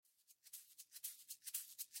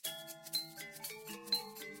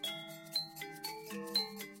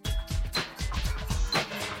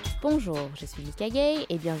Bonjour, je suis Lika Gay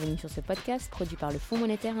et bienvenue sur ce podcast produit par le Fonds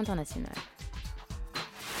monétaire international.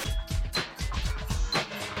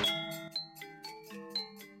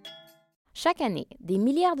 Chaque année, des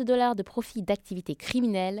milliards de dollars de profits d'activités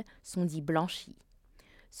criminelles sont dits blanchis.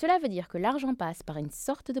 Cela veut dire que l'argent passe par une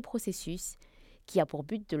sorte de processus qui a pour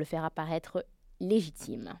but de le faire apparaître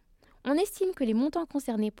légitime. On estime que les montants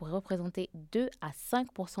concernés pourraient représenter 2 à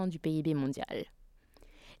 5% du PIB mondial.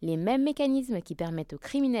 Les mêmes mécanismes qui permettent aux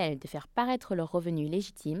criminels de faire paraître leurs revenus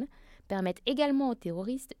légitimes permettent également aux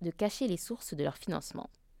terroristes de cacher les sources de leur financement.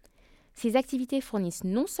 Ces activités fournissent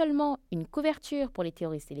non seulement une couverture pour les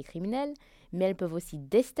terroristes et les criminels, mais elles peuvent aussi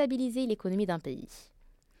déstabiliser l'économie d'un pays.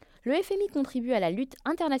 Le FMI contribue à la lutte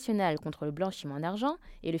internationale contre le blanchiment d'argent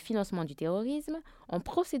et le financement du terrorisme en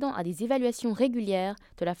procédant à des évaluations régulières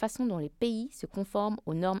de la façon dont les pays se conforment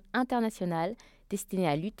aux normes internationales destinées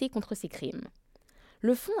à lutter contre ces crimes.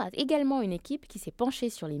 Le fonds a également une équipe qui s'est penchée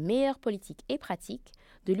sur les meilleures politiques et pratiques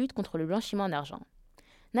de lutte contre le blanchiment d'argent.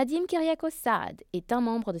 Nadim Kyriakos-Saad est un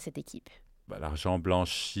membre de cette équipe. L'argent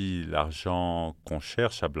blanchi, l'argent qu'on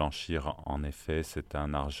cherche à blanchir, en effet, c'est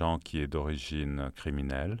un argent qui est d'origine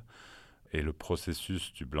criminelle. Et le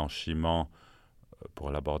processus du blanchiment, pour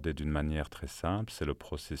l'aborder d'une manière très simple, c'est le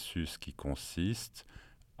processus qui consiste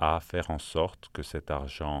à faire en sorte que cet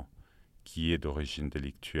argent qui est d'origine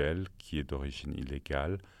délictuelle, qui est d'origine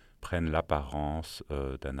illégale, prenne l'apparence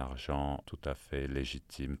d'un argent tout à fait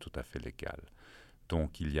légitime, tout à fait légal.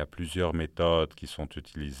 Donc il y a plusieurs méthodes qui sont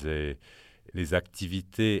utilisées. Les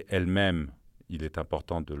activités elles-mêmes, il est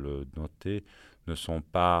important de le noter, ne sont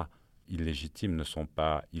pas illégitimes, ne sont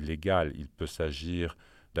pas illégales. Il peut s'agir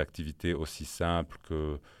d'activités aussi simples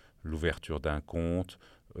que l'ouverture d'un compte,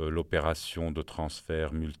 l'opération de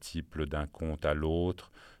transfert multiple d'un compte à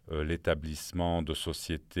l'autre, l'établissement de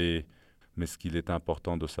sociétés. Mais ce qu'il est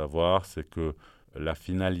important de savoir, c'est que la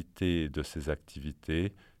finalité de ces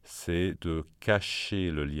activités, c'est de cacher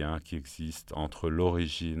le lien qui existe entre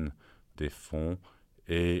l'origine des fonds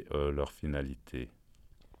et leur finalité.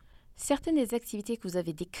 Certaines des activités que vous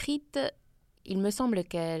avez décrites, il me semble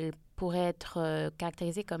qu'elles pourraient être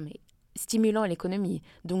caractérisées comme stimulant l'économie.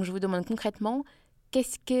 Donc je vous demande concrètement,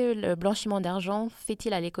 qu'est-ce que le blanchiment d'argent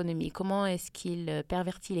fait-il à l'économie? Comment est-ce qu'il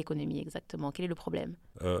pervertit l'économie exactement? Quel est le problème?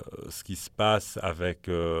 Ce qui se passe avec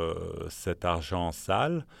cet argent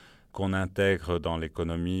sale qu'on intègre dans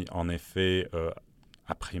l'économie, en effet,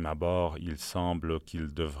 à prime abord, il semble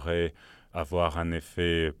qu'il devrait avoir un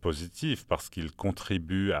effet positif parce qu'il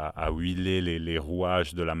contribue à huiler les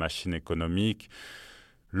rouages de la machine économique.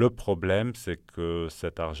 Le problème, c'est que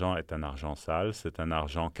cet argent est un argent sale, c'est un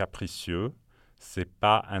argent capricieux. Ce n'est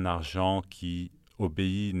pas un argent qui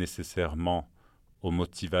obéit nécessairement aux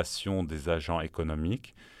motivations des agents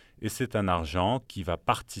économiques et c'est un argent qui va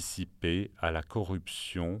participer à la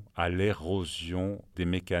corruption, à l'érosion des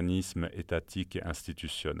mécanismes étatiques et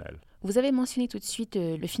institutionnels. Vous avez mentionné tout de suite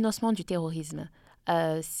le financement du terrorisme.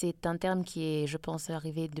 C'est un terme qui est, je pense,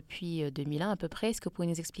 arrivé depuis 2001 à peu près. Est-ce que vous pouvez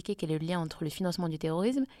nous expliquer quel est le lien entre le financement du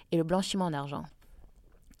terrorisme et le blanchiment d'argent ?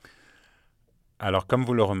 Alors, comme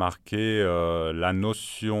vous le remarquez, la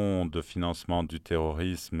notion de financement du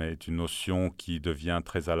terrorisme est une notion qui devient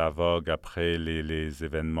très à la vogue après les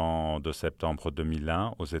événements de septembre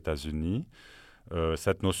 2001 aux États-Unis.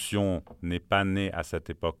 Cette notion n'est pas née à cette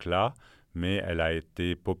époque-là, mais elle a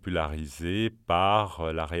été popularisée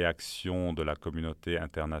par la réaction de la communauté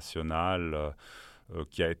internationale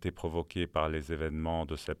qui a été provoquée par les événements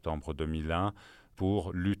de septembre 2001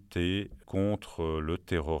 pour lutter contre le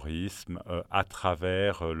terrorisme à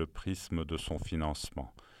travers le prisme de son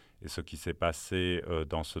financement. Et ce qui s'est passé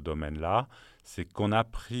dans ce domaine-là, c'est qu'on a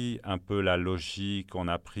pris un peu la logique, on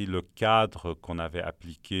a pris le cadre qu'on avait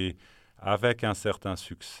appliqué avec un certain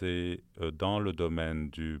succès dans le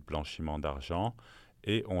domaine du blanchiment d'argent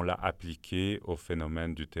et on l'a appliqué au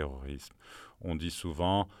phénomène du terrorisme. On dit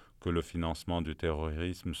souvent que le financement du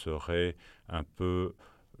terrorisme serait un peu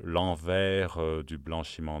l'envers du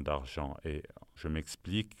blanchiment d'argent. Et je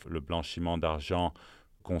m'explique, le blanchiment d'argent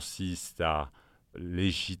consiste à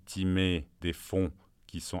légitimer des fonds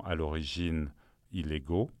qui sont à l'origine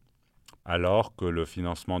illégaux, alors que le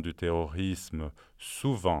financement du terrorisme,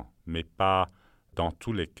 souvent, mais pas dans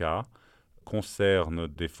tous les cas, concerne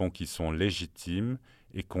des fonds qui sont légitimes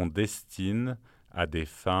et qu'on destine à des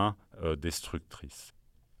fins destructrices.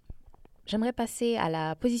 J'aimerais passer à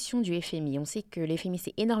la position du FMI. On sait que le FMI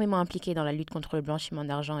s'est énormément impliqué dans la lutte contre le blanchiment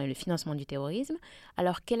d'argent et le financement du terrorisme.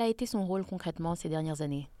 Alors, quel a été son rôle concrètement ces dernières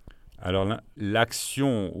années ? Alors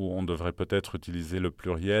l'action, où on devrait peut-être utiliser le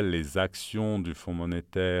pluriel, les actions du Fonds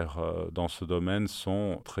monétaire dans ce domaine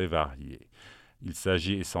sont très variées. Il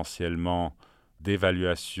s'agit essentiellement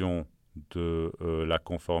d'évaluation de la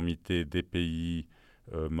conformité des pays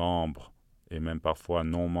membres et même parfois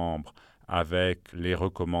non membres avec les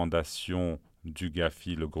recommandations du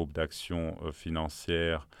GAFI, le groupe d'action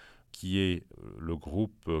financière, qui est le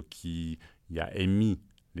groupe qui a émis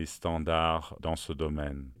les standards dans ce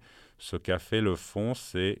domaine. Ce qu'a fait le fonds,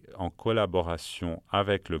 c'est en collaboration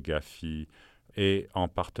avec le GAFI et en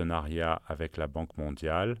partenariat avec la Banque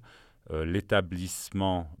mondiale,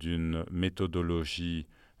 l'établissement d'une méthodologie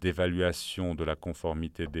d'évaluation de la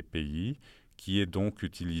conformité des pays qui est donc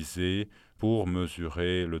utilisée pour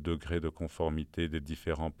mesurer le degré de conformité des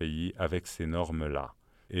différents pays avec ces normes-là.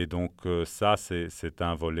 Et donc ça, c'est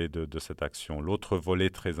un volet de cette action. L'autre volet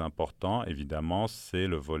très important, évidemment, c'est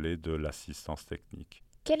le volet de l'assistance technique.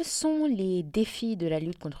 Quels sont les défis de la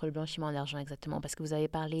lutte contre le blanchiment d'argent exactement? Parce que vous avez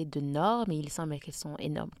parlé de normes et il semble qu'elles sont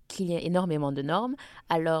énormes, qu'il y a énormément de normes.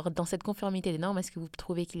 Alors, dans cette conformité des normes, est-ce que vous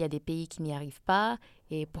trouvez qu'il y a des pays qui n'y arrivent pas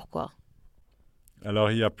et pourquoi?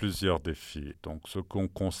 Alors, il y a plusieurs défis. Donc, ce qu'on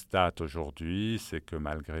constate aujourd'hui, c'est que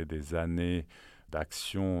malgré des années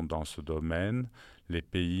d'action dans ce domaine, les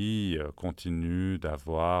pays continuent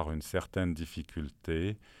d'avoir une certaine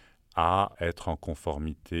difficulté à être en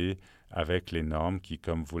conformité avec les normes qui,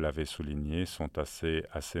 comme vous l'avez souligné, sont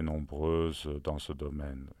assez nombreuses dans ce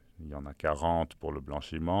domaine. Il y en a 40 pour le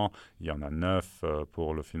blanchiment, il y en a 9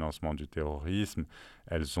 pour le financement du terrorisme.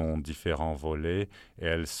 Elles ont différents volets et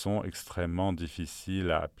elles sont extrêmement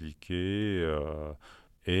difficiles à appliquer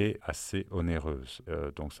et assez onéreuses.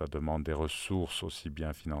 Donc ça demande des ressources aussi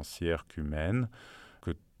bien financières qu'humaines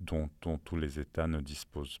dont tous les États ne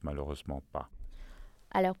disposent malheureusement pas.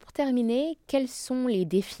 Alors pour terminer, quels sont les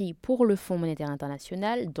défis pour le Fonds monétaire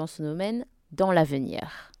international dans ce domaine dans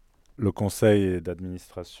l'avenir? Le conseil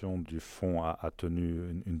d'administration du fonds a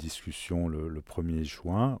tenu une discussion le 1er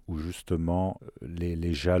juin où justement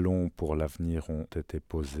les jalons pour l'avenir ont été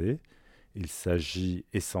posés. Il s'agit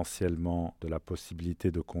essentiellement de la possibilité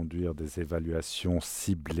de conduire des évaluations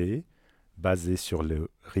ciblées basées sur le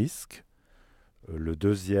risque. Le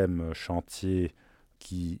deuxième chantier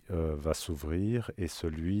qui va s'ouvrir est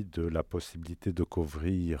celui de la possibilité de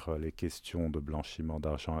couvrir les questions de blanchiment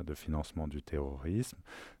d'argent et de financement du terrorisme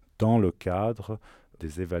dans le cadre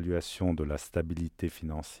des évaluations de la stabilité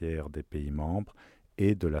financière des pays membres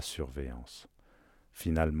et de la surveillance.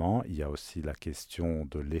 Finalement, il y a aussi la question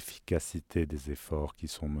de l'efficacité des efforts qui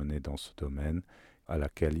sont menés dans ce domaine, à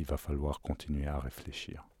laquelle il va falloir continuer à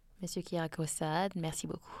réfléchir. Monsieur Kyriakos-Saad, merci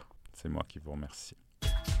beaucoup. C'est moi qui vous remercie.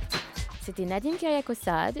 C'était Nadine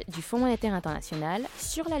Kyriakos-Saad du Fonds monétaire international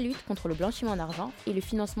sur la lutte contre le blanchiment d'argent et le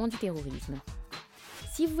financement du terrorisme.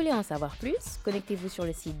 Si vous voulez en savoir plus, connectez-vous sur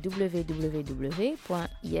le site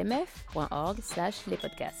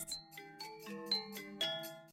www.imf.org/lespodcasts.